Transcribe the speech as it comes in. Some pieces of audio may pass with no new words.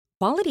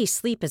Quality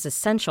sleep is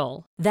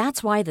essential.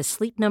 That's why the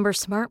Sleep Number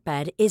Smart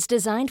Bed is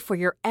designed for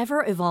your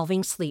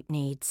ever-evolving sleep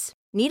needs.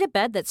 Need a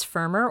bed that's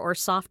firmer or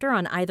softer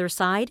on either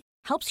side?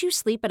 Helps you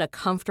sleep at a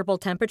comfortable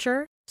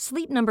temperature?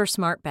 Sleep Number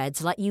Smart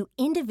Beds let you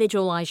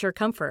individualize your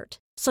comfort,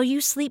 so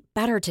you sleep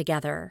better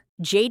together.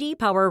 J.D.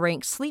 Power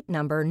ranks Sleep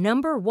Number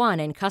number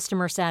one in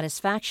customer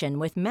satisfaction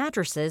with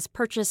mattresses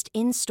purchased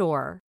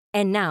in-store.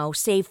 And now,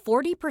 save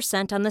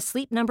 40% on the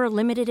Sleep Number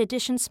Limited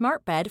Edition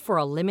Smart Bed for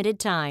a limited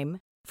time.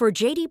 For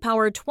J.D.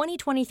 Power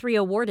 2023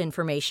 award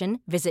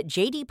information, visit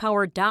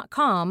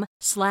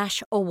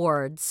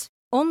jdpower.com/awards.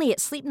 Only at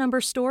Sleep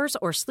Number stores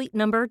or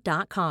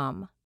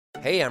sleepnumber.com.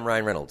 Hey, I'm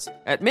Ryan Reynolds.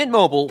 At Mint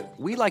Mobile,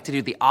 we like to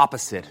do the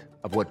opposite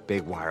of what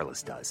Big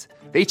Wireless does.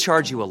 They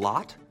charge you a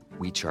lot,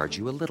 we charge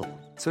you a little.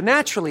 So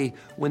naturally,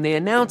 when they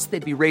announced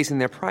they'd be raising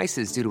their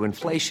prices due to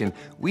inflation,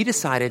 we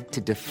decided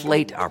to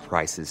deflate our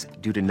prices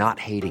due to not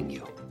hating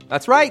you.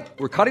 That's right.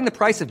 We're cutting the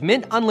price of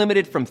Mint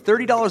Unlimited from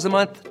 $30 a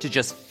month to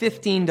just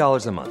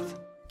 $15 a month.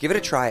 Give it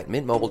a try at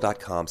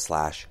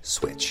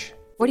mintmobile.com/switch.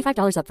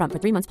 $45 up front for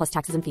 3 months plus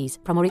taxes and fees.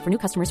 Promo rate for new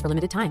customers for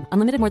limited time.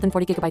 Unlimited more than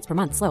 40 gigabytes per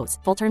month. Slows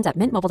full terms at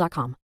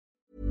mintmobile.com.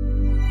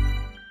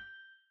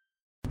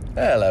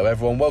 Hello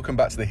everyone, welcome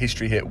back to the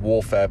History Hit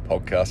Warfare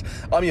podcast.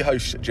 I'm your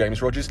host,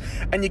 James Rogers,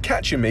 and you're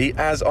catching me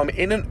as I'm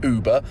in an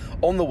Uber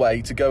on the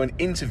way to go and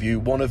interview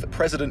one of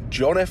President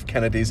John F.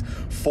 Kennedy's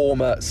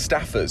former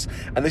staffers.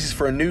 And this is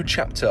for a new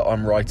chapter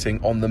I'm writing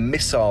on the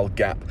missile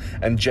gap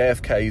and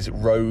JFK's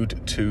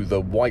road to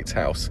the White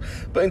House.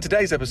 But in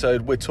today's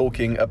episode, we're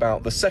talking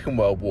about the Second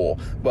World War.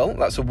 Well,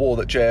 that's a war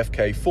that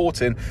JFK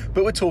fought in,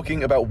 but we're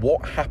talking about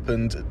what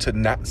happened to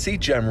Nazi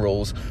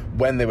generals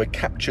when they were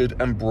captured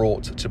and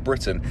brought to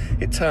Britain.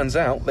 It turns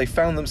out they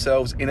found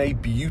themselves in a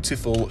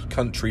beautiful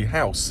country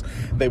house.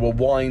 They were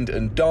wined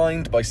and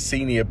dined by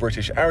senior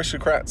British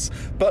aristocrats,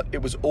 but it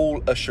was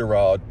all a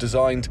charade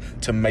designed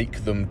to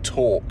make them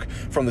talk.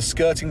 From the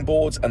skirting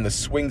boards and the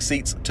swing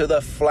seats to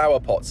the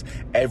flower pots,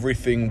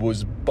 everything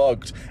was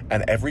bugged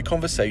and every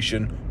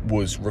conversation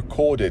was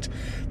recorded.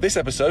 This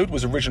episode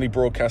was originally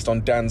broadcast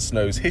on Dan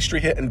Snow's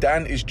History Hit, and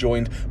Dan is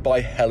joined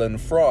by Helen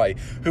Fry,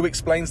 who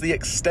explains the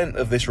extent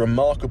of this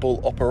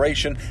remarkable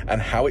operation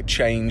and how it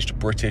changed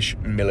British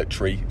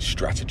military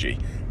strategy.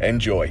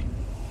 Enjoy.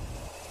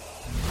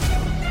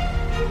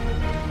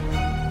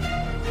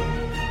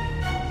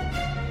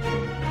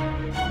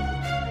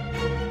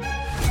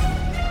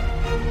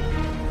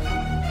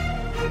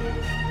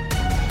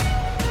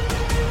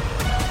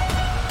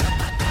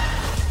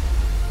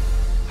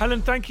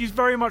 Helen, thank you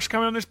very much for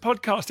coming on this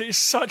podcast. It is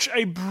such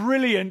a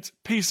brilliant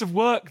piece of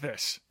work,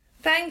 this.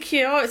 Thank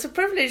you. Oh, it's a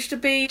privilege to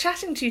be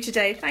chatting to you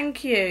today.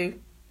 Thank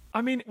you.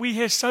 I mean, we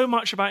hear so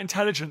much about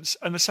intelligence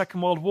and the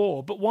Second World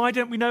War, but why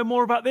don't we know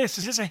more about this?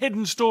 Is this a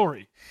hidden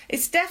story?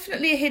 It's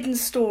definitely a hidden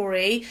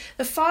story.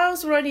 The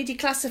files were only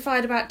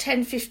declassified about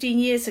 10, 15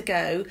 years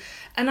ago,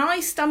 and I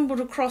stumbled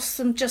across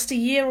them just a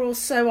year or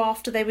so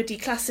after they were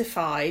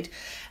declassified.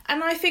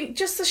 And I think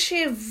just the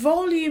sheer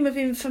volume of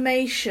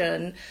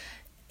information,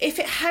 if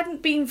it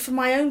hadn't been for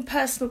my own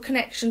personal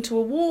connection to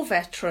a war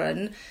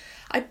veteran,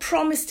 I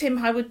promised him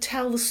I would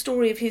tell the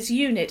story of his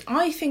unit.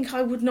 I think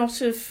I would not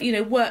have,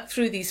 worked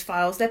through these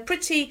files. They're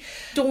pretty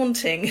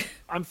daunting.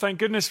 And thank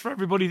goodness for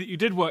everybody that you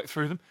did work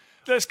through them.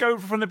 Let's go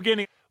from the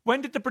beginning.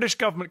 When did the British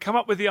government come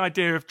up with the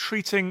idea of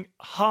treating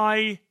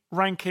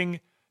high-ranking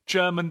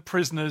German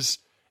prisoners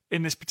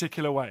in this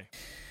particular way?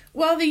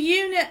 Well, the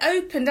unit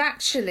opened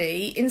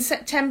actually in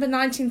September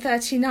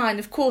 1939,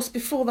 of course,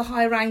 before the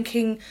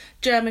high-ranking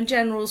German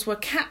generals were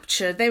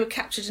captured. They were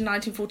captured in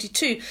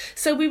 1942.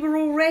 So we were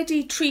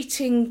already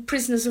treating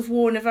prisoners of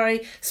war in a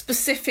very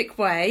specific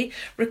way,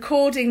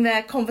 recording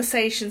their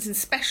conversations in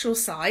special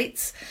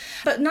sites.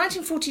 But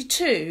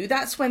 1942,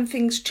 that's when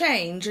things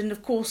change. And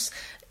of course,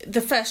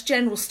 the first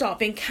generals start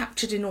being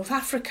captured in North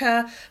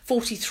Africa.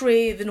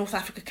 43, the North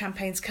Africa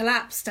campaigns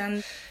collapsed,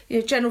 and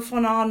General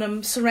von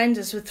Arnim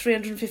surrenders with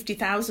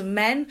 350,000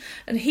 men,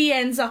 and he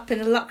ends up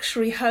in a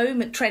luxury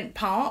home at Trent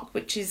Park,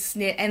 which is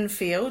near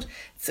Enfield.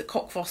 It's at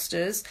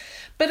Cockfosters.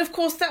 But of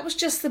course, that was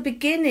just the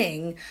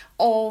beginning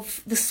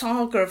of the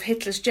saga of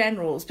Hitler's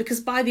generals,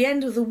 because by the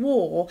end of the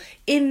war,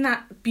 in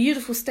that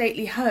beautiful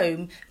stately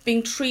home,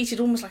 being treated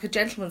almost like a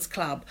gentleman's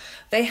club,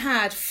 they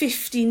had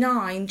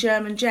 59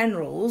 German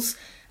generals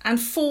and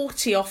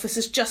 40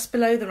 officers just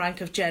below the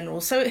rank of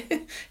general. So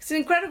it's an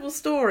incredible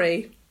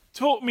story.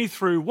 Talk me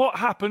through what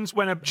happens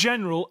when a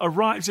general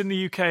arrives in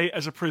the UK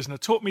as a prisoner.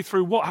 Talk me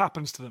through what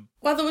happens to them.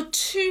 Well, there were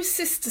two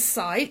sister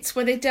sites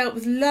where they dealt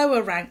with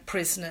lower rank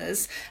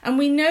prisoners, and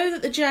we know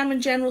that the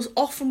German generals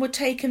often were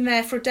taken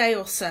there for a day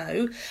or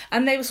so,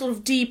 and they were sort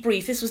of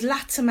debriefed. This was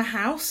Latimer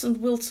House and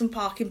Wilton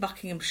Park in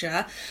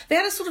Buckinghamshire. They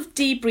had a sort of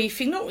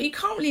debriefing. You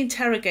can't really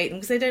interrogate them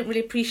because they don't really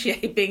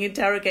appreciate being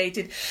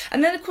interrogated.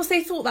 And then, of course,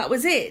 they thought that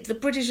was it. The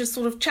British had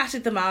sort of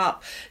chatted them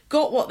up,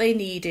 got what they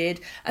needed,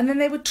 and then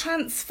they were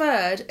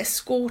transferred,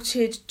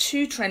 escorted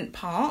to Trent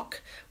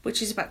Park,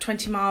 which is about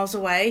 20 miles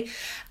away,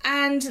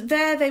 and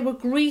there they were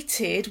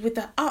greeted with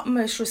the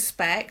utmost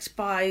respect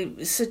by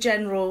Sir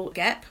General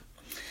Gepp,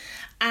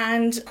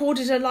 and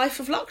courted a life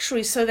of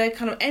luxury. So they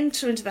kind of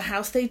enter into the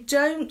house. They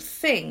don't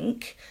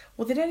think,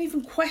 or they don't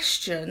even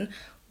question,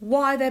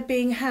 why they're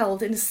being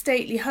held in a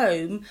stately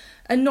home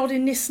and not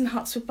in Nissen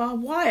huts with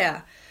barbed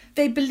wire.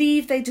 They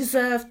believe they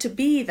deserve to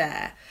be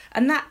there,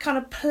 and that kind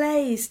of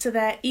plays to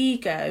their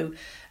ego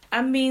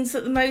and means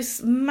that the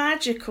most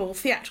magical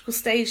theatrical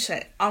stage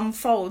set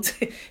unfolds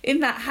in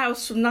that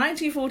house from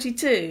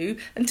 1942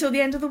 until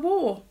the end of the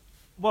war.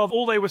 Well,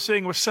 all they were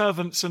seeing were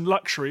servants and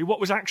luxury. What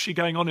was actually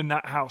going on in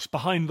that house,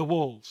 behind the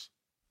walls?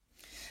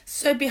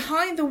 So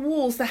behind the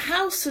walls, the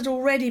house had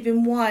already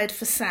been wired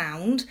for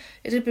sound.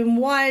 It had been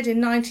wired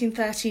in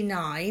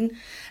 1939,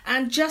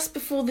 and just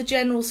before the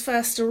generals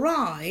first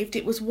arrived,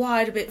 it was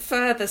wired a bit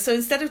further. So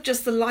instead of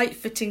just the light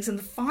fittings and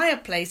the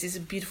fireplaces,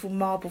 and beautiful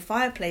marble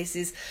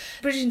fireplaces,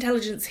 British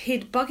intelligence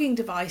hid bugging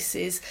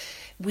devices.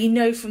 We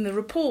know from the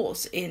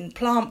reports in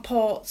plant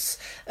pots,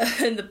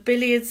 and the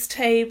billiards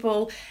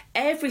table,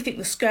 everything,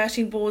 the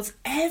skirting boards,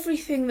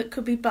 everything that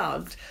could be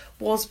bugged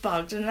was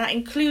bugged, and that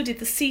included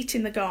the seat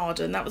in the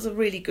garden. That was a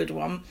really good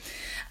one.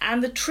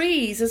 And the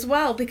trees as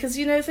well, because,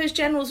 you know, if those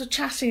generals were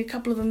chatting, a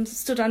couple of them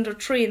stood under a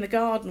tree in the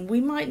garden,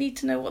 we might need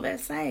to know what they're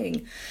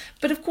saying.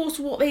 But of course,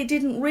 what they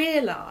didn't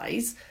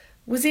realise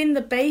was in the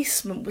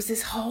basement was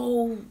this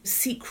whole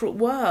secret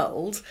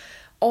world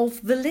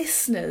of the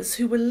listeners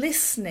who were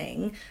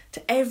listening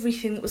to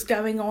everything that was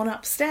going on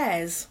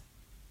upstairs.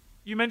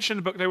 You mentioned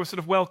in the book they were sort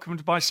of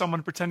welcomed by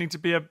someone pretending to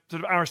be a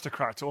sort of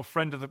aristocrat or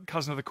friend of the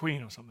cousin of the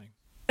Queen or something.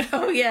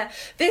 Oh, yeah.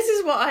 This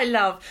is what I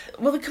love.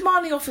 Well, the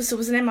commanding officer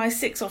was an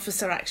MI6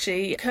 officer,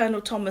 actually,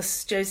 Colonel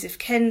Thomas Joseph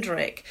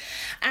Kendrick,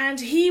 and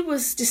he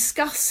was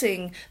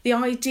discussing the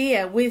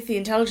idea with the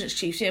intelligence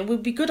chiefs. You know, it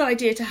would be a good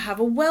idea to have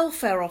a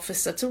welfare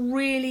officer to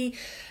really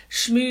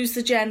schmooze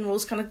the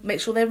generals, kind of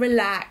make sure they're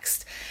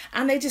relaxed.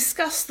 And they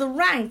discussed the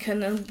rank,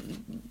 and the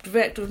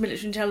Director of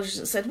Military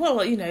Intelligence said,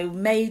 well, you know,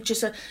 Major.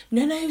 So,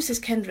 no, says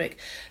Kendrick,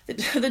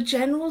 the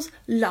generals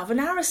love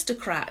an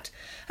aristocrat.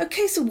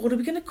 OK, so what are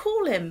we going to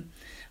call him?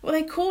 Well,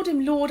 they called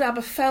him Lord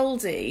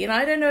Aberfeldy, and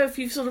I don't know if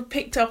you've sort of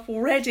picked up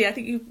already, I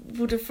think you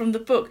would have from the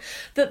book,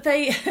 that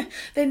they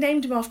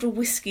named him after a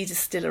whiskey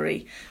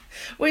distillery,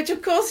 which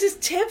of course is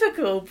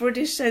typical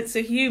British sense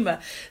of humour.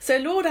 So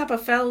Lord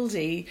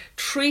Aberfeldy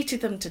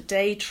treated them to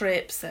day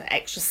trips,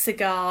 extra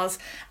cigars,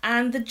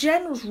 and the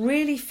generals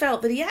really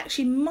felt that he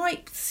actually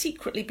might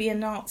secretly be a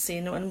Nazi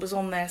and was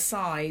on their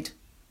side.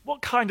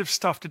 What kind of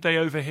stuff did they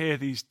overhear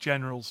these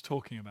generals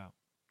talking about?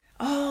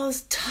 Oh,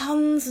 there's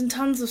tons and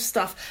tons of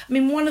stuff. I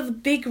mean, one of the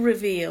big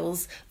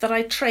reveals that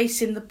I trace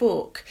in the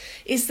book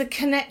is the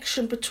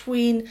connection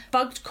between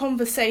bugged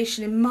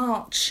conversation in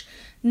March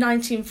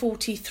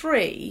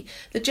 1943.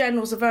 The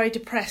generals are very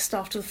depressed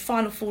after the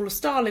final fall of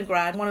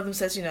Stalingrad. One of them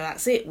says, you know,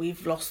 that's it,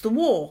 we've lost the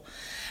war.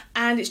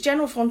 And it's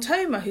General von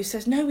Thoma who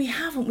says, no, we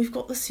haven't, we've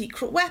got the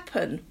secret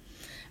weapon.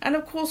 And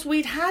of course,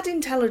 we'd had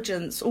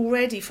intelligence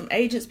already from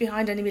agents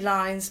behind enemy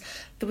lines.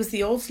 There was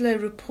the Oslo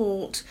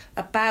report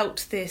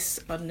about this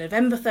on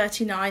November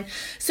 39.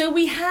 So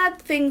we had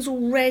things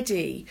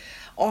already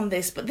on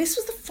this, but this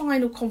was the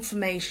final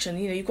confirmation.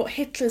 You know, you've got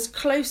Hitler's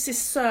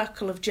closest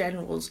circle of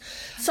generals.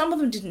 Some of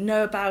them didn't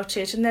know about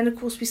it. And then, of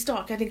course, we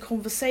start getting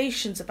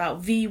conversations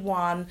about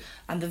V1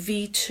 and the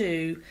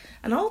V2,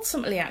 and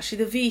ultimately,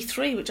 actually, the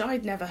V3, which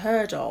I'd never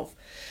heard of.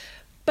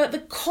 But the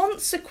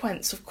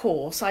consequence, of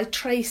course, I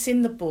trace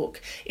in the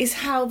book is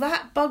how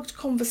that bugged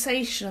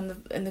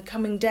conversation in the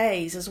coming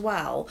days as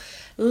well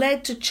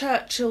led to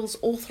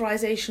Churchill's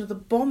authorisation of the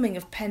bombing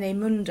of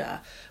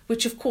Peenemünde,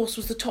 which, of course,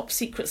 was the top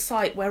secret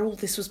site where all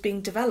this was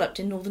being developed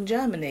in northern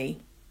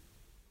Germany.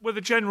 Were the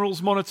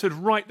generals monitored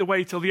right the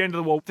way till the end of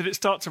the war? Did it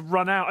start to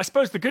run out? I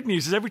suppose the good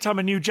news is every time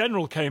a new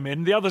general came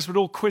in, the others would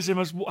all quiz him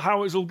as how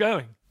it was all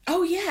going.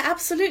 Oh, yeah,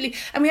 absolutely.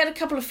 And we had a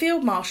couple of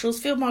field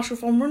marshals. Field Marshal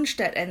von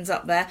Rundstedt ends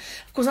up there.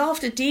 Of course,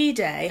 after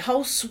D-Day,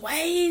 whole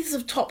swathes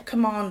of top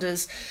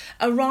commanders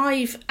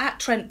arrive at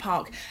Trent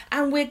Park.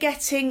 And we're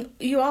getting...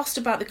 You asked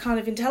about the kind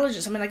of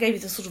intelligence. I mean, I gave you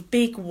the sort of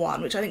big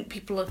one, which I think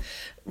people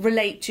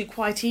relate to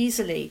quite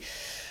easily.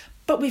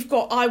 But we've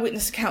got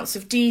eyewitness accounts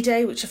of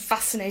D-Day, which are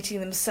fascinating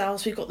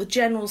themselves. We've got the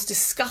generals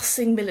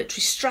discussing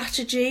military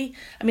strategy.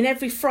 I mean,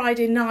 every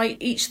Friday night,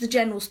 each of the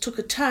generals took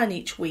a turn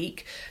each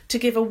week to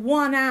give a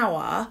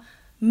 1-hour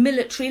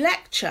military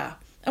lecture.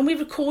 And we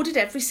recorded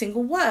every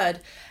single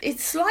word.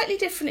 It's slightly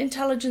different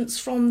intelligence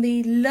from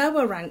the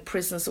lower rank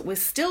prisoners that we're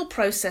still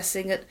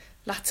processing at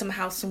Latham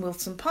House and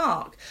Wilton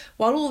Park,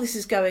 while all this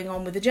is going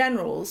on with the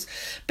generals.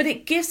 But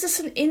it gives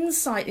us an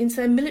insight into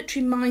their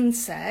military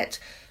mindset.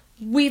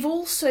 We've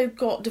also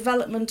got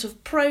development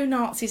of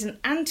pro-Nazis and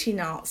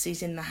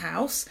anti-Nazis in the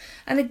house.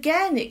 And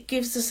again, it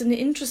gives us an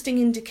interesting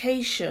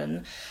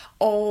indication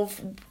of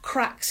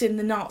cracks in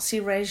the Nazi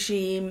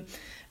regime,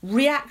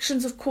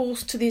 reactions, of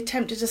course, to the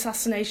attempted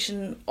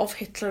assassination of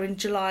Hitler in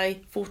July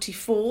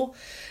 1944.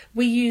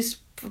 We used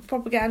for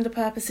propaganda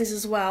purposes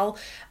as well.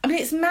 I mean,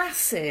 it's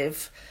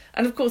massive.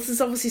 And of course, there's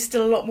obviously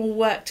still a lot more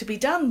work to be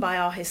done by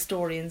our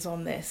historians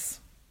on this.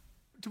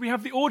 Do we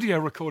have the audio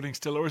recording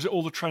still, or is it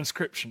all the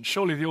transcription?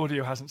 Surely the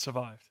audio hasn't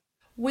survived.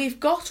 We've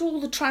got all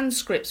the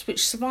transcripts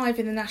which survive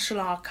in the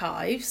National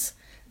Archives,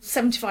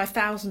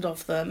 75,000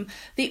 of them.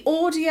 The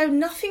audio,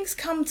 nothing's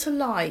come to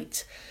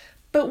light.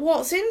 But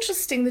what's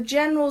interesting, the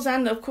generals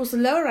and, of course, the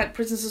lower rank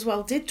prisoners as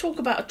well did talk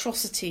about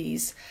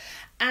atrocities.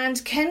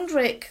 And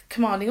Kendrick,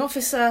 commanding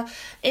officer,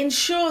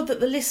 ensured that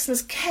the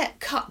listeners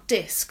kept cut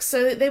discs.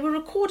 So they were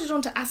recorded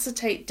onto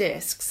acetate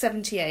discs,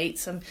 78,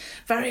 some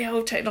very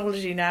old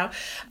technology now.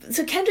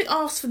 So Kendrick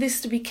asked for this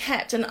to be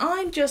kept. And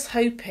I'm just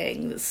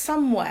hoping that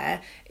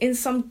somewhere in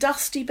some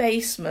dusty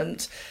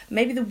basement,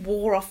 maybe the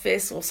War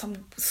Office or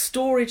some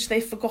storage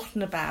they've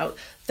forgotten about,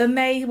 there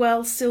may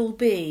well still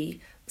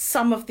be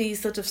some of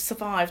these that have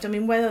survived. I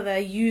mean, whether they're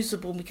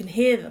usable and we can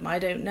hear them, I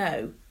don't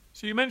know.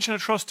 So you mentioned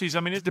atrocities.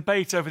 I mean, there's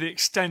debate over the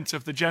extent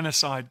of the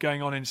genocide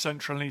going on in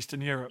Central and Eastern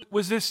Europe.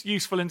 Was this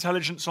useful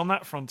intelligence on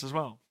that front as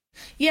well?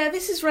 Yeah,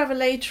 this is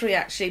revelatory,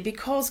 actually,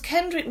 because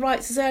Kendrick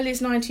writes as early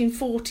as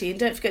 1940, and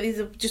don't forget, these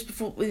are just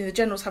before the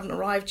generals haven't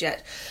arrived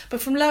yet,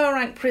 but from lower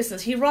rank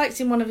prisoners, he writes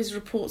in one of his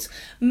reports,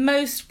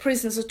 most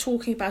prisoners are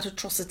talking about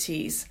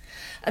atrocities.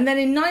 And then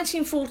in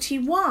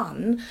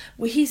 1941,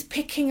 he's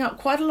picking up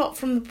quite a lot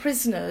from the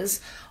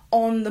prisoners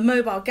on the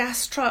mobile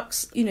gas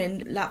trucks, in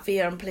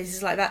Latvia and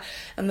places like that,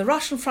 and the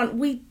Russian front.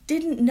 We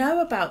didn't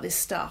know about this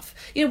stuff.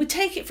 We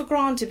take it for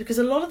granted because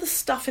a lot of the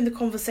stuff in the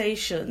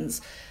conversations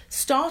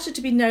started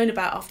to be known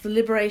about after the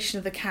liberation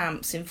of the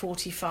camps in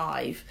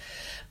 1945.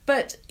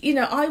 But,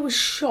 I was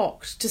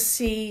shocked to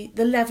see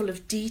the level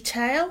of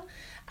detail.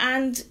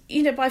 And,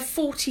 by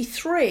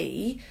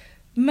 1943,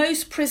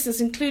 most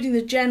prisoners, including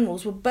the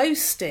generals, were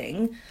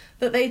boasting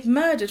that they'd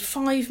murdered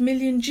 5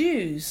 million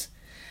Jews.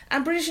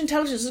 And British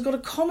intelligence has got a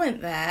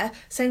comment there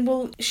saying,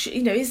 well,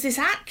 is this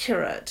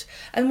accurate?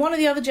 And one of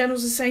the other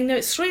generals is saying, no,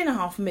 it's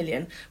 3.5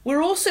 million.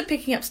 We're also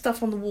picking up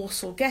stuff on the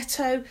Warsaw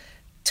Ghetto.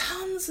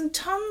 Tons and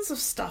tons of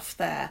stuff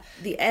there.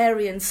 The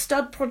Aryan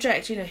Stud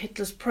Project,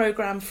 Hitler's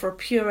programme for a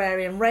pure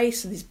Aryan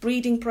race, and his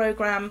breeding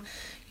programme,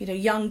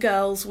 young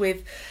girls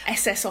with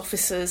SS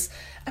officers.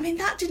 I mean,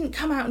 that didn't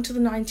come out until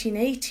the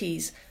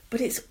 1980s, but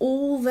it's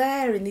all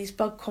there in these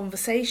bug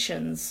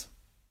conversations.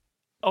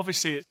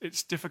 Obviously,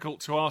 it's difficult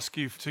to ask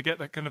you to get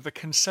the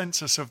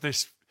consensus of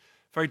this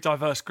very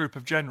diverse group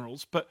of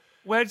generals, but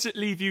where does it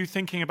leave you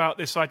thinking about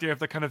this idea of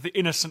the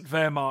innocent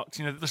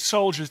Wehrmacht? The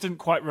soldiers didn't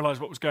quite realise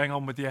what was going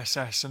on with the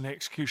SS and the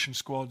execution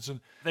squads, and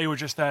they were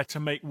just there to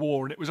make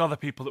war, and it was other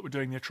people that were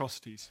doing the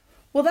atrocities.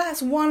 Well,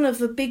 that's one of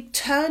the big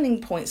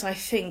turning points, I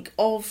think,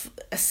 of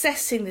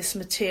assessing this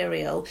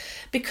material,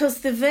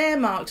 because the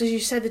Wehrmacht, as you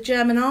said, the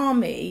German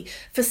army,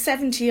 for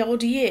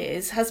 70-odd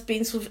years has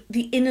been sort of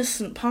the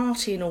innocent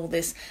party in all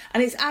this,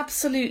 and it's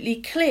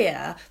absolutely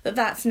clear that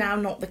that's now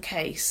not the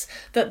case,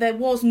 that there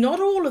was not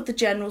all of the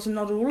generals and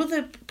not all of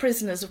the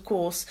prisoners, of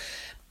course,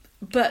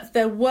 but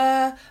there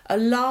were a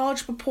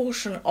large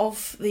proportion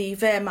of the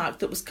Wehrmacht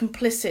that was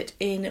complicit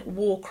in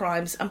war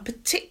crimes, and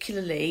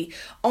particularly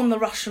on the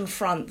Russian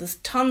front. There's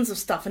tons of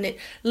stuff, and it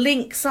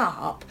links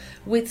up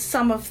with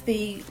some of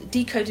the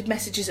decoded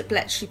messages at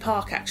Bletchley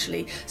Park,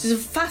 actually. So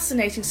it's a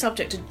fascinating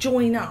subject to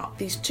join up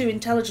these two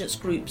intelligence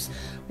groups,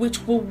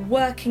 which were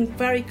working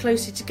very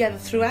closely together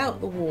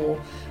throughout the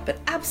war. But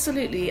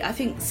absolutely, I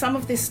think some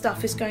of this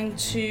stuff is going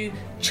to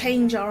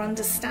change our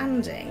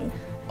understanding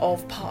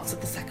of parts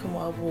of the Second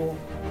World War.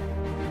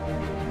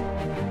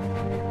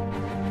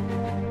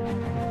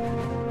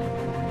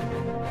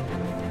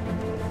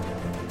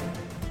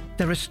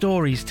 There are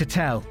stories to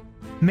tell,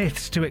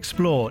 myths to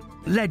explore,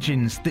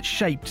 legends that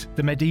shaped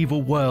the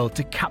medieval world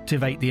to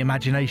captivate the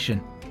imagination.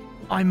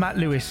 I'm Matt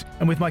Lewis,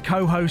 and with my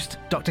co-host,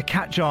 Dr.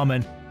 Kat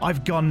Jarman,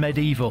 I've gone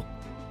medieval.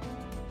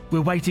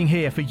 We're waiting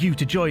here for you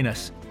to join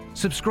us.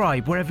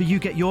 Subscribe wherever you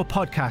get your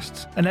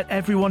podcasts and let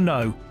everyone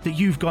know that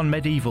you've gone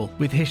medieval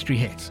with History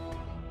Hit.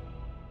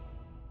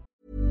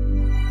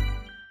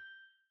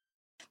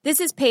 This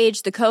is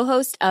Paige, the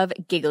co-host of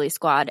Giggly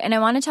Squad, and I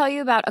want to tell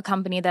you about a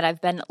company that I've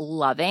been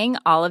loving,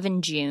 Olive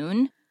 &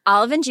 June.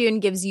 Olive & June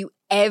gives you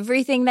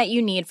everything that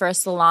you need for a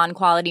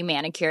salon-quality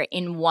manicure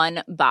in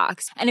one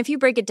box. And if you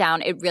break it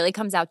down, it really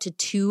comes out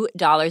to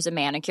 $2 a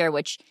manicure,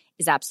 which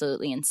is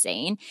absolutely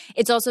insane.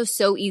 It's also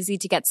so easy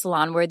to get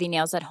salon-worthy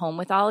nails at home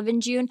with Olive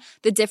 & June.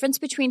 The difference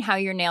between how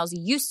your nails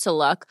used to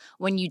look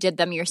when you did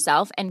them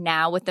yourself and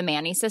now with the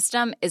Mani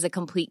system is a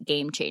complete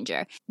game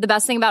changer. The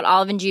best thing about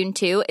Olive & June,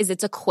 too, is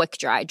it's a quick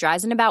dry.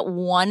 Dries in about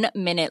 1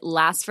 minute,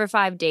 lasts for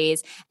 5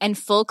 days, and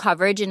full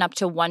coverage in up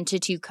to 1 to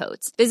 2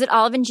 coats. Visit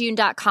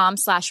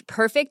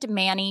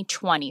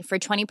oliveandjune.com/perfectmani20 for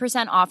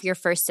 20% off your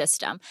first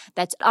system.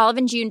 That's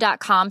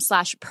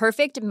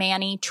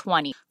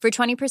oliveandjune.com/perfectmani20 for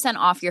 20%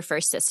 off your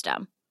first system.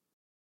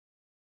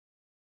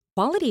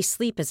 Quality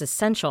sleep is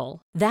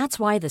essential. That's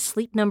why the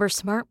Sleep Number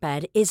Smart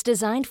Bed is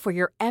designed for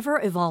your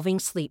ever-evolving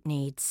sleep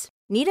needs.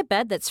 Need a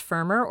bed that's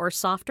firmer or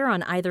softer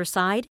on either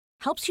side?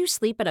 Helps you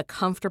sleep at a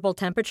comfortable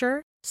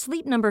temperature?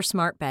 Sleep Number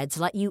Smart Beds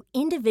let you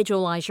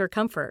individualize your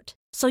comfort,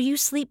 so you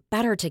sleep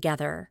better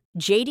together.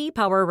 J.D.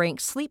 Power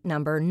ranks Sleep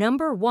Number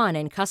 #1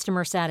 in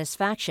customer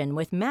satisfaction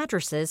with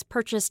mattresses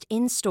purchased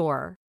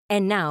in-store.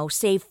 And now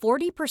save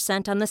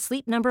 40% on the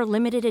Sleep Number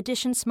limited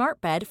edition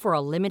smart bed for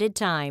a limited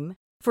time.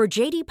 For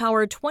JD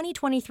Power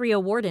 2023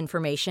 award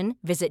information,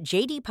 visit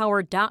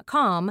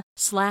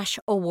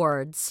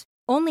jdpower.com/awards.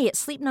 Only at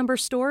Sleep Number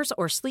stores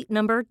or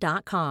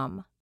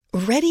sleepnumber.com.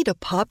 Ready to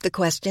pop the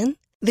question?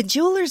 The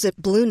jewelers at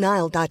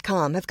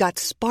BlueNile.com have got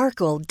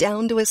sparkle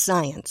down to a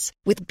science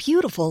with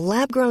beautiful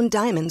lab-grown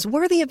diamonds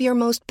worthy of your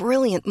most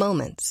brilliant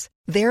moments.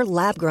 Their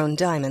lab-grown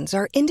diamonds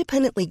are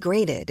independently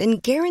graded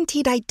and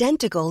guaranteed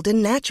identical to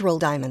natural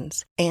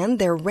diamonds, and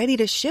they're ready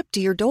to ship to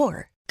your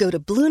door. Go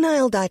to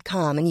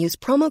BlueNile.com and use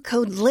promo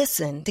code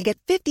LISTEN to get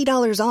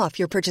 $50 off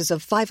your purchase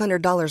of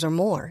 $500 or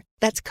more.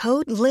 That's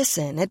code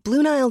LISTEN at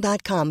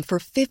BlueNile.com for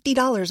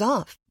 $50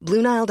 off.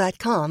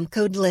 BlueNile.com,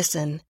 code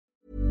LISTEN.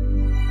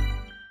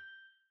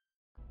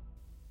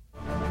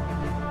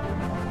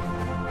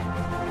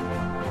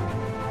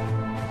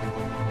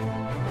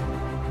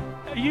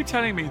 Are you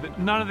telling me that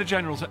none of the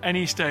generals at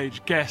any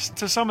stage guessed?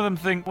 So some of them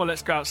think, well,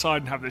 let's go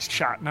outside and have this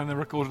chat, and then they're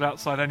recorded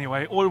outside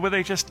anyway. Or were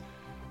they just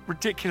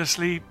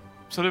ridiculously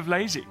sort of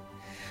lazy?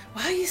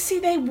 Well, you see,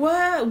 they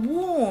were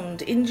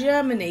warned in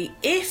Germany,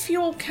 if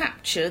you're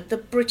captured, the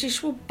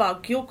British will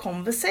bug your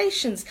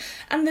conversations.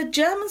 And the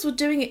Germans were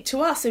doing it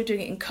to us. They were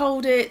doing it in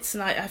Colditz,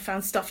 and I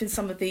found stuff in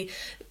some of the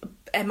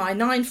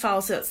MI9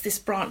 files. That's this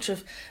branch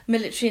of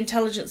military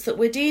intelligence that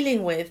we're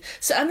dealing with.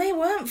 So, and they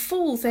weren't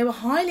fools. They were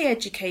highly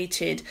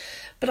educated.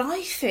 But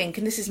I think,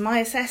 and this is my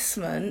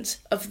assessment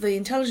of the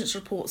intelligence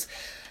reports,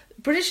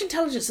 British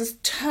intelligence has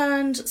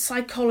turned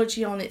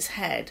psychology on its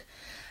head.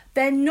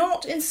 They're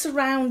not in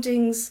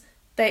surroundings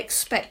they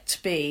expect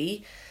to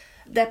be.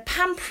 They're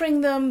pampering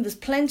them. There's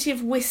plenty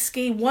of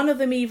whiskey. One of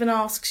them even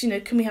asks,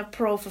 can we have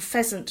parole for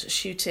pheasant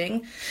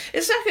shooting?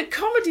 It's like a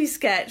comedy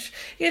sketch.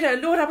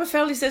 Lord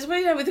Aberfeldy says,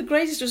 well, with the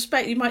greatest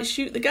respect, you might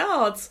shoot the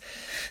guards.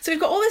 So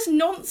we've got all this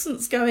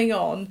nonsense going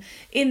on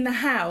in the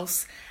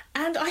house.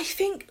 And I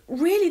think,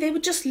 really, they were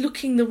just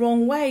looking the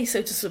wrong way,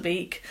 so to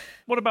speak.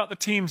 What about the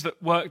teams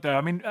that worked there?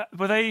 I mean,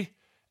 were they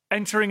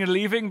entering and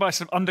leaving by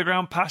some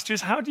underground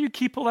passages? How do you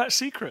keep all that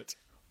secret?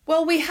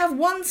 Well, we have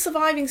one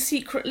surviving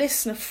secret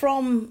listener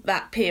from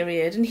that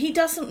period, and he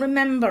doesn't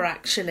remember,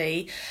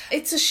 actually.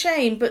 It's a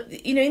shame, but,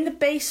 in the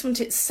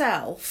basement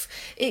itself,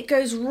 it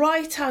goes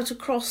right out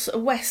across a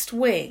west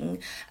wing,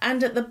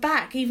 and at the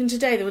back, even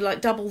today, there were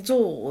like double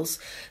doors.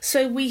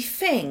 So we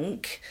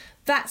think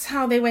that's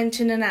how they went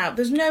in and out.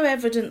 There's no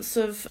evidence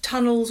of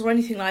tunnels or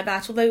anything like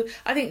that, although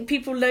I think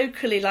people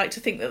locally like to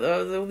think that there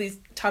are all these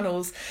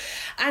tunnels.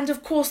 And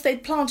of course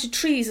they'd planted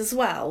trees as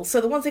well, so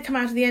that once they come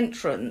out of the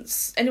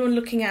entrance, anyone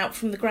looking out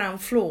from the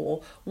ground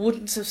floor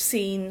wouldn't have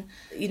seen,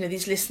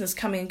 these listeners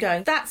coming and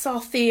going. That's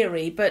our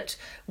theory, but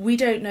we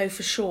don't know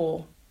for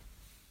sure.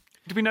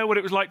 Do we know what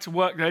it was like to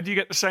work there? Do you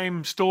get the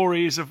same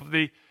stories of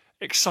the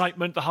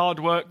excitement, the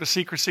hard work, the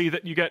secrecy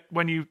that you get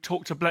when you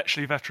talk to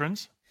Bletchley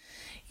veterans?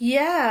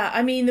 Yeah,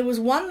 I mean, there was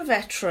one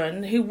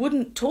veteran who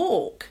wouldn't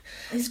talk.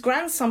 His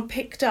grandson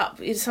picked up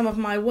some of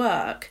my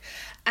work,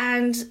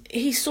 and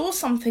he saw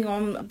something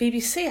on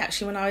BBC,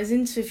 actually, when I was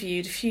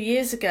interviewed a few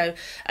years ago,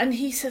 and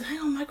he said, hang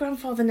on, my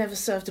grandfather never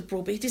served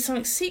abroad, but he did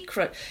something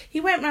secret.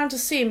 He went round to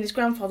see him, and his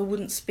grandfather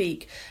wouldn't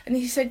speak. And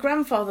he said,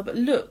 grandfather, but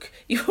look,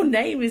 your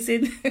name is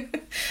in...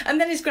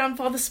 And then his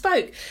grandfather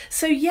spoke.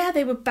 So, yeah,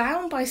 they were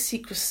bound by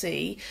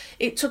secrecy.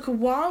 It took a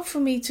while for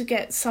me to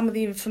get some of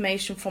the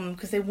information from them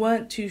because they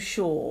weren't too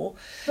sure,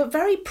 but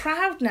very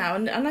proud now.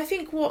 And I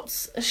think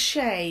what's a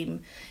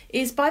shame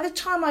is by the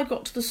time I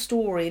got to the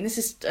story, and this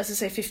is, as I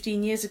say,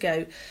 15 years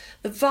ago,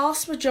 the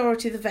vast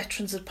majority of the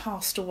veterans had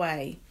passed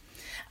away.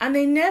 And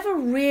they never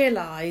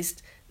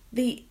realised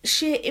the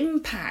sheer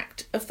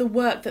impact of the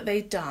work that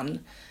they'd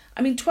done.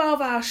 I mean,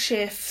 12-hour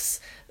shifts,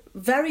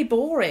 very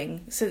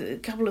boring. So a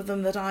couple of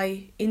them that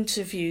I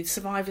interviewed,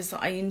 survivors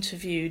that I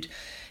interviewed,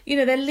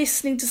 they're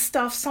listening to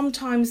stuff.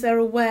 Sometimes they're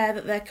aware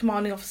that their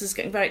commanding officer's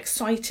getting very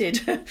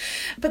excited,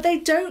 but they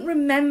don't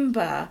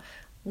remember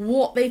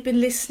what they've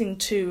been listening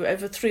to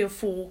over a 3 or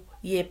 4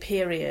 year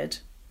period.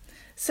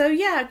 So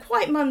yeah,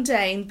 quite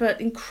mundane,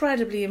 but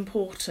incredibly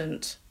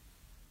important.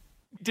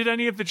 Did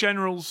any of the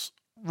generals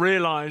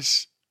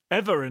realise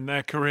ever in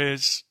their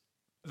careers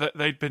that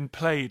they'd been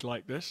played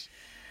like this?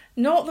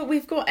 Not that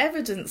we've got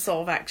evidence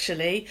of,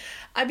 actually.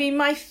 I mean,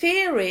 my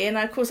theory, and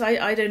of course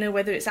I don't know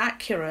whether it's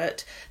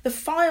accurate, the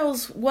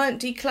files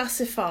weren't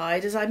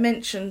declassified, as I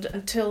mentioned,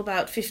 until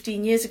about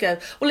 15 years ago.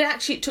 Well,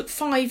 it took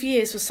 5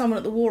 years for someone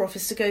at the War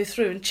Office to go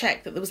through and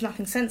check that there was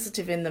nothing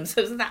sensitive in them.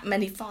 So there's that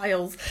many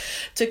files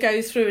to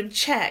go through and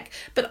check.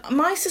 But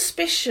my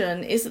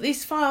suspicion is that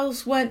these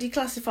files weren't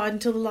declassified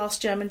until the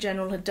last German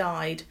general had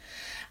died.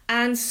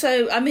 And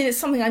so, I mean, it's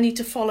something I need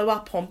to follow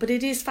up on, but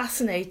it is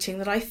fascinating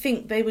that I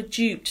think they were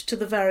duped to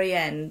the very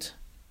end.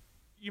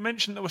 You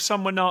mentioned there were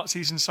some were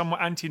Nazis and some were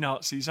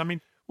anti-Nazis. I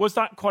mean, was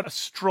that quite a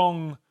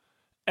strong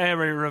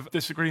area of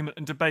disagreement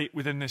and debate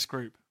within this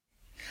group?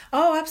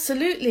 Oh,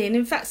 absolutely. And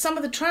in fact, some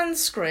of the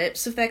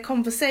transcripts of their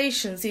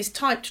conversations, these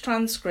typed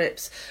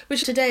transcripts,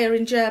 which today are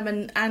in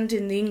German and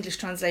in the English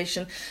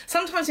translation,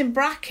 sometimes in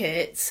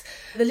brackets,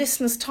 the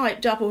listeners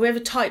typed up, or whoever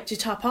typed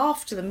it up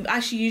after them,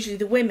 actually usually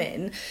the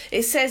women,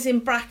 it says in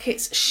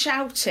brackets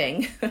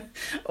shouting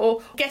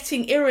or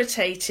getting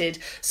irritated.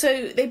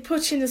 So they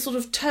put in a sort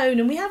of tone.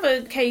 And we have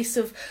a case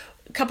of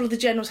a couple of the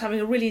generals having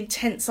a really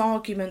intense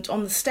argument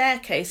on the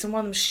staircase, and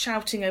one of them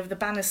shouting over the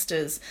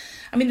banisters.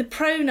 I mean, the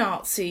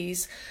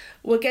pro-Nazis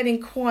were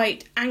getting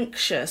quite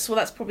anxious. Well,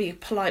 that's probably a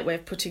polite way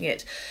of putting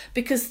it,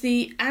 because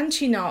the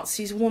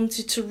anti-Nazis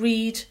wanted to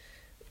read,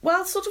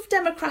 well, sort of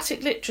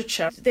democratic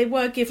literature. They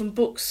were given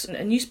books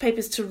and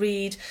newspapers to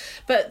read,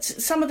 but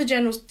some of the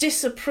generals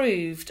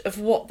disapproved of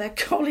what their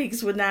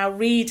colleagues were now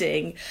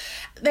reading.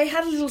 They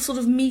had a little sort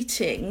of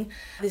meeting,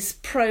 this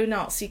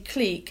pro-Nazi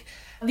clique.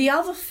 The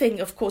other thing,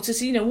 of course,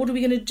 is, what are we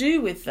going to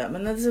do with them?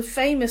 And there's a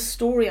famous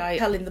story I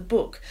tell in the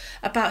book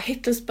about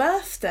Hitler's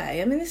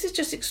birthday. I mean, this is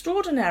just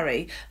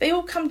extraordinary. They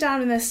all come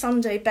down in their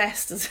Sunday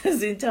best, as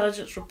the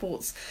intelligence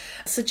reports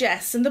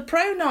suggest. And the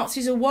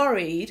pro-Nazis are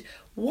worried,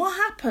 what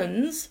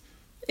happens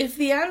if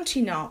the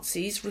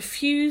anti-Nazis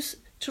refuse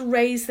to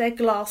raise their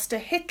glass to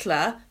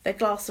Hitler, their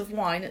glass of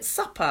wine, at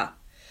supper?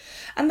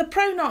 And the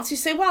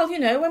pro-Nazis say, well,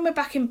 when we're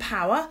back in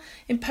power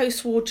in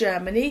post-war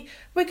Germany,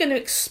 we're going to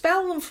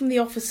expel them from the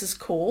officers'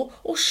 corps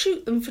or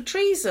shoot them for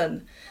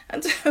treason.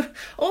 And so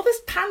all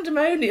this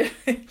pandemonium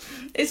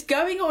is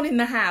going on in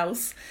the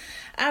house.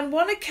 And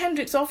one of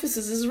Kendrick's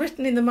officers has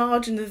written in the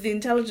margin of the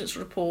intelligence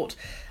report,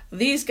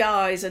 these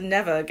guys are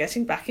never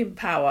getting back in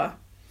power.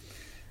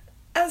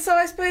 And so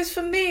I suppose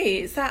for me,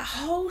 it's that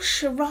whole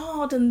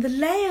charade and the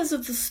layers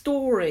of the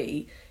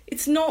story.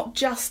 It's not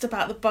just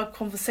about the bug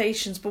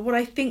conversations, but what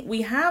I think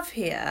we have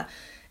here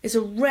is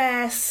a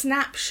rare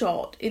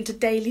snapshot into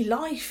daily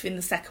life in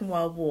the Second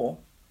World War.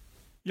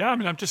 Yeah, I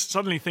mean, I'm just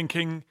suddenly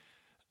thinking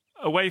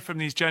away from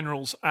these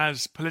generals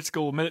as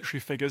political military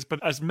figures,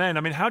 but as men.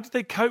 I mean, how did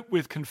they cope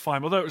with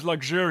confinement? Although it was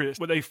luxurious,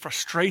 were they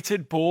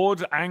frustrated,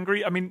 bored,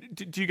 angry? I mean,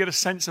 do you get a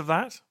sense of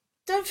that?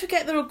 Don't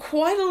forget there are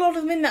quite a lot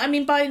of them in there. I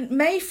mean, by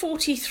May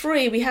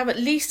 43, we have at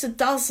least a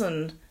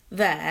dozen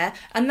there,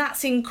 and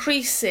that's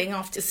increasing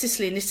after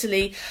Sicily and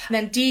Italy, and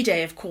then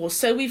D-Day, of course.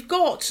 So we've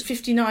got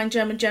 59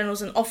 German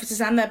generals and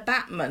officers and their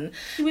batmen.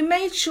 We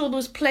made sure there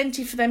was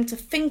plenty for them to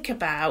think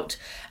about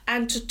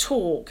and to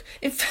talk.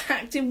 In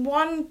fact, in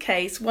one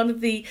case, one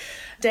of the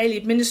daily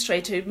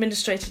administrator who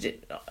administrated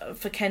it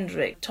for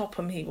Kendrick,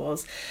 Topham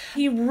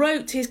he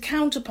wrote to his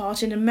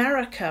counterpart in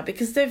America,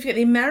 because don't forget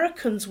the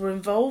Americans were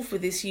involved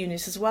with this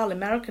unit as well,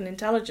 American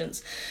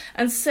intelligence,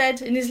 and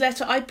said in his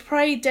letter, I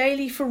pray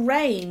daily for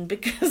rain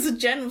because the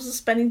generals are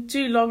spending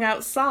too long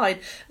outside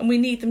and we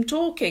need them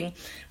talking.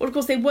 Well, of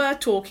course, they were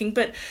talking,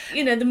 but,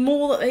 the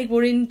more that they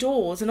were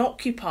indoors and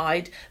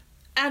occupied,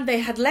 and they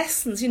had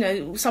lessons,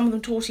 some of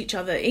them taught each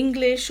other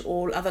English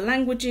or other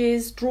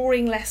languages,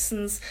 drawing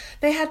lessons.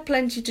 They had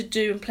plenty to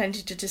do and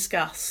plenty to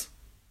discuss.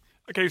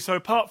 Okay, so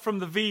apart from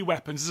the V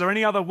weapons, is there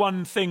any other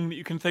one thing that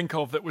you can think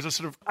of that was a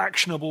sort of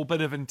actionable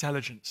bit of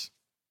intelligence?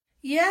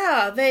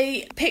 Yeah,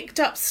 they picked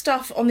up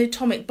stuff on the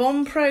atomic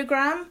bomb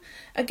programme.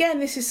 Again,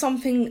 this is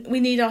something we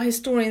need our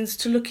historians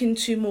to look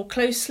into more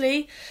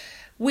closely.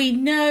 We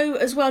know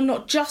as well,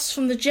 not just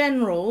from the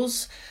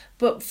generals,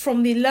 but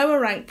from the lower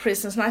rank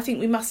prisoners, and I think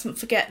we mustn't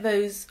forget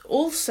those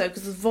also,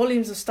 because there's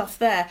volumes of stuff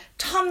there,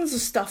 tons of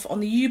stuff on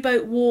the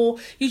U-boat war.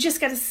 You just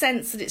get a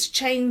sense that it's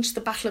changed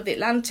the Battle of the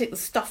Atlantic, the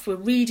stuff we're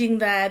reading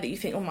there, that you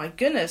think, oh my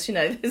goodness,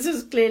 this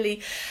has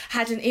clearly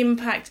had an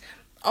impact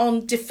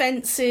on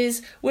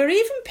defences. We're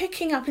even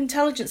picking up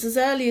intelligence as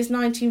early as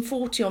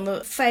 1940 on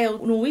the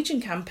failed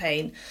Norwegian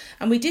campaign,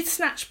 and we did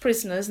snatch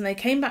prisoners and they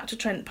came back to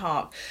Trent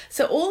Park.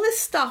 So all this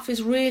stuff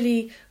is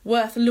really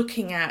worth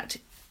looking at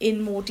in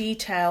more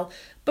detail.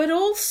 But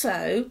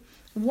also,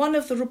 one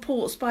of the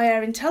reports by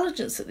Air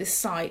Intelligence at this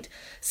site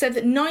said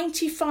that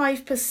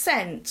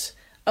 95%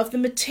 of the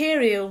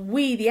material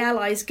we, the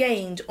Allies,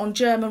 gained on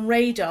German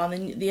radar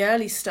and the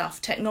early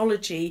stuff,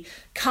 technology,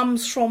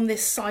 comes from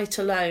this site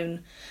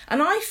alone.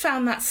 And I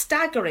found that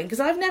staggering, because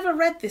I've never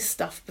read this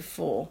stuff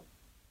before.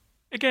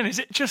 Again, is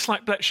it just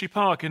like Bletchley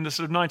Park in the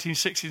sort of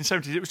 1960s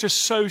and 70s? It was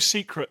just so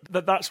secret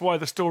that that's why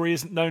the story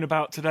isn't known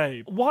about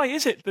today. Why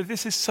is it that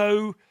this is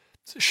so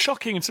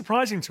shocking and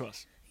surprising to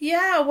us?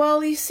 Yeah,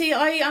 well, you see,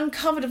 I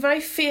uncovered a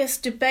very fierce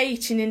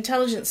debate in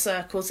intelligence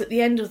circles at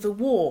the end of the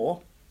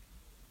war.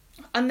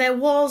 And there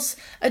was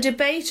a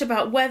debate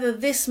about whether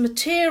this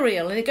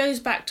material, and it goes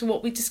back to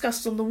what we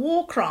discussed on the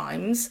war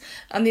crimes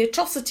and the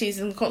atrocities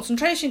in the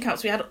concentration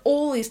camps, we had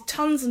all these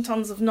tons and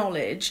tons of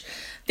knowledge,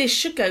 this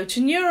should go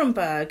to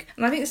Nuremberg.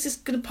 And I think this is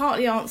going to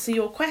partly answer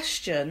your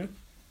question.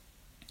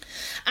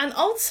 And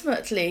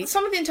ultimately,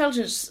 some of the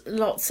intelligence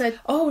lot said,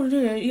 oh,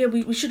 no, yeah,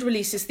 we should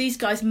release this. These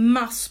guys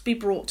must be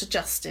brought to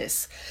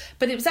justice.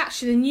 But it was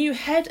actually the new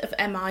head of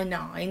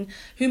MI9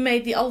 who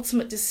made the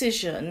ultimate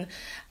decision.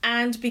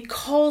 And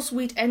because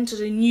we'd entered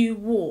a new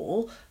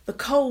war, the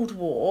Cold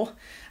War,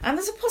 and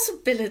there's a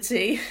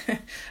possibility,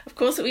 of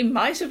course, that we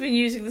might have been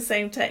using the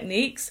same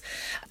techniques.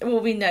 Well,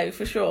 we know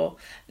for sure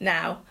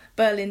now.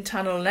 Berlin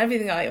Tunnel and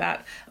everything like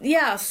that.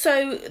 Yeah,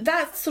 so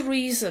that's the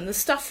reason. The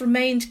stuff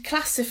remained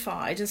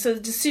classified, and so the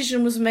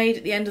decision was made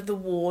at the end of the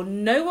war.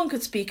 No one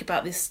could speak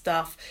about this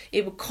stuff.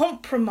 It would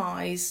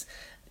compromise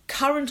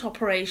current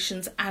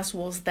operations as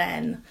was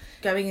then,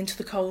 going into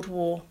the Cold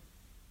War.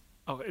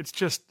 Oh, it's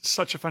just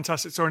such a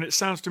fantastic story, and it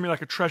sounds to me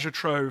like a treasure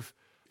trove.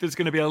 There's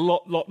going to be a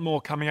lot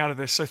more coming out of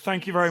this. So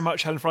thank you very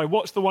much, Helen Fry.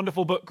 What's the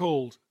wonderful book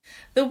called?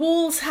 The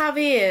Walls Have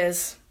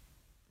Ears.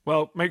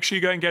 Well, make sure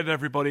you go and get it,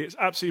 everybody. It's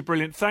absolutely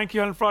brilliant. Thank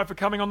you, Helen Fry, for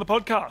coming on the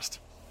podcast.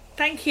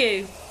 Thank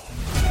you.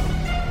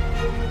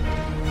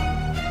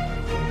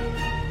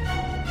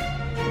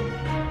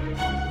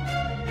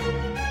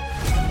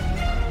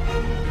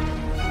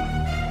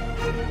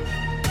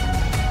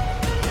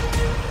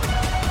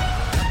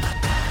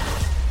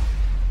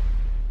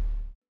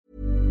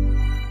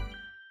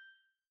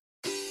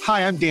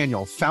 Hi, I'm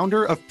Daniel,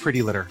 founder of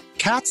Pretty Litter.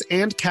 Cats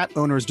and cat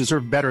owners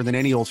deserve better than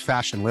any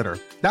old-fashioned litter.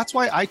 That's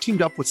why I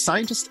teamed up with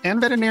scientists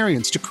and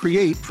veterinarians to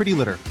create Pretty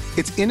Litter.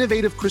 Its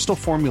innovative crystal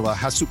formula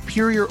has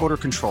superior odor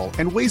control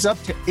and weighs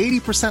up to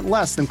 80%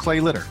 less than clay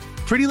litter.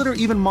 Pretty Litter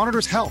even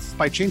monitors health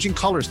by changing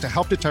colors to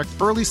help detect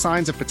early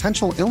signs of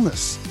potential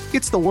illness.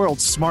 It's the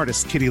world's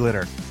smartest kitty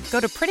litter. Go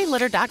to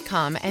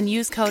prettylitter.com and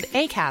use code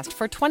ACAST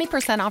for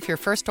 20% off your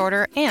first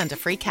order and a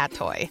free cat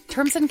toy.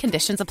 Terms and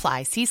conditions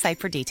apply. See site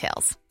for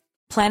details.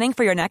 Planning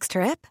for your next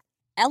trip?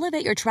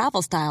 Elevate your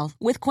travel style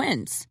with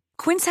Quince.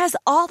 Quince has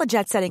all the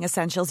jet-setting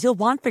essentials you'll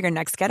want for your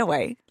next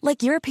getaway,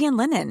 like European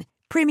linen,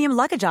 premium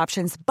luggage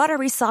options,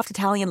 buttery soft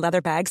Italian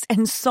leather bags,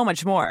 and so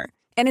much more.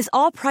 And is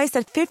all priced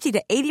at 50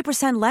 to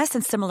 80% less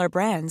than similar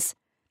brands.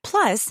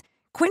 Plus,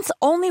 Quince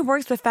only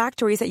works with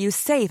factories that use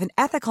safe and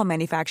ethical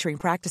manufacturing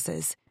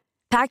practices.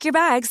 Pack your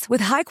bags with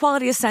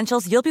high-quality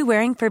essentials you'll be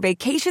wearing for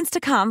vacations to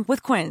come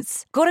with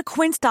Quince. Go to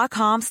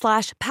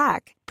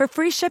quince.com/pack for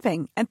free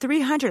shipping and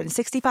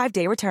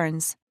 365-day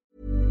returns.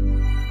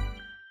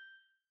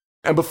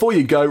 And before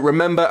you go,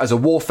 remember, as a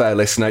Warfare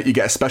listener, you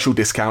get a special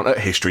discount at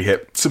History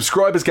Hit.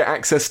 Subscribers get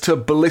access to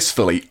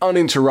blissfully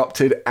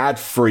uninterrupted,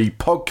 ad-free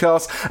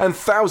podcasts and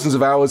thousands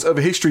of hours of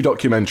history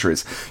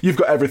documentaries. You've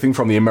got everything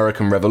from the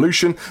American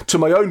Revolution to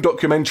my own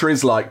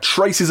documentaries like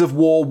Traces of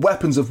War,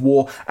 Weapons of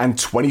War, and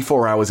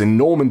 24 Hours in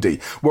Normandy,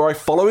 where I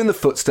follow in the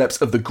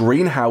footsteps of the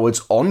Green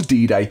Howards on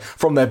D-Day,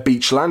 from their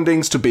beach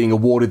landings to being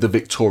awarded the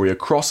Victoria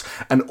Cross,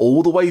 and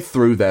all the way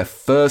through their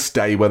first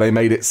day where they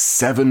made it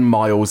 7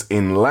 miles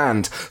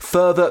inland,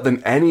 further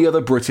than any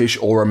other British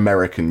or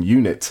American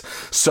unit.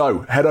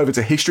 So head over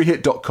to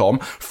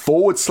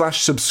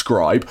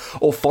historyhit.com/subscribe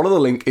or follow the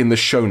link in the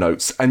show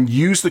notes and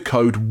use the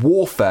code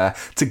WARFARE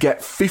to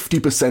get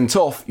 50%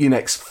 off your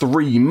next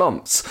 3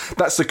 months.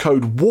 That's the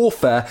code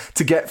WARFARE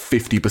to get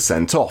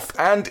 50% off.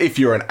 And if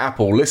you're an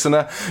Apple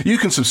listener, you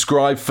can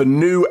subscribe for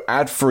new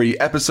ad-free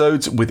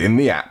episodes within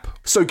the app.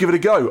 So give it a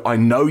go. I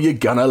know you're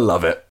gonna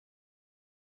love it.